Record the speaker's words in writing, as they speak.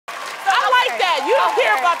you don't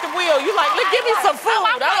care about the wheel. You like, look, give me some food.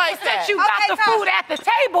 I like that. You got the food at the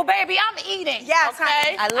table, baby. I'm eating. Yes, okay.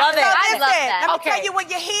 honey. I love it. I love that. Let me tell you where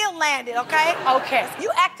your heel landed, okay? Okay.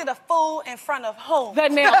 You acted a fool in front of whom? The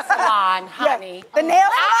nail salon, honey. Yes. The nail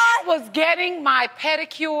I salon? was getting my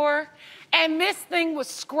pedicure, and this thing was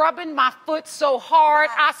scrubbing my foot so hard,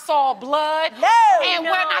 I saw blood. And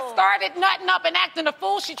when I started nutting up and acting a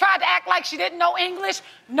fool, she tried to act like she didn't know English.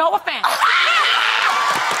 No offense. Okay,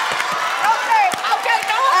 no offense.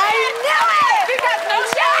 I knew it! Because no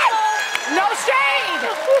shade. No shade.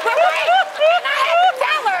 But wait, and I had to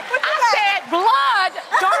tell her, I said, blood,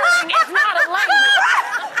 darling, is not a language.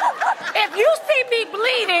 If you see me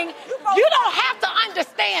bleeding, you don't have to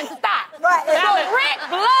understand stop. Right. Now,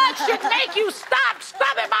 blood should make you stop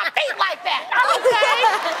scrubbing my feet like that.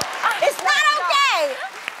 Okay? It's not okay.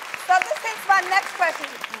 So this is my next question.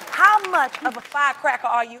 How much of a firecracker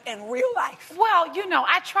are you in real life? Well, you know,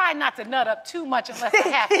 I try not to nut up too much unless I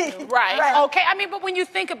have to. Right. Okay, I mean, but when you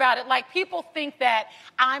think about it, like, people think that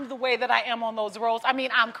I'm the way that I am on those roles. I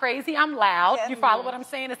mean, I'm crazy, I'm loud. Yes. You follow what I'm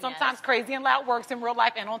saying? And sometimes crazy and loud works in real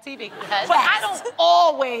life and on TV. Yes. But I don't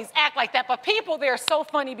always act like that. But people, they're so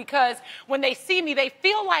funny because when they see me, they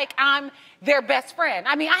feel like I'm their best friend.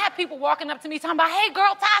 I mean, I have people walking up to me talking about, hey,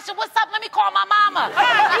 girl, Tasha, what's up? Let me call my mama.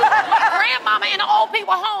 My grandmama in the old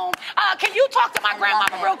people home. Can you talk to my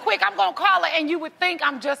grandmama real quick? I'm going to call her. And you would think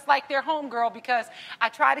I'm just like their homegirl because I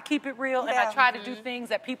try to keep it real and I try to do things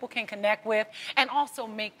that people can connect with and also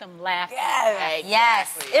make them laugh. Yes.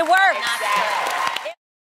 Yes. It works.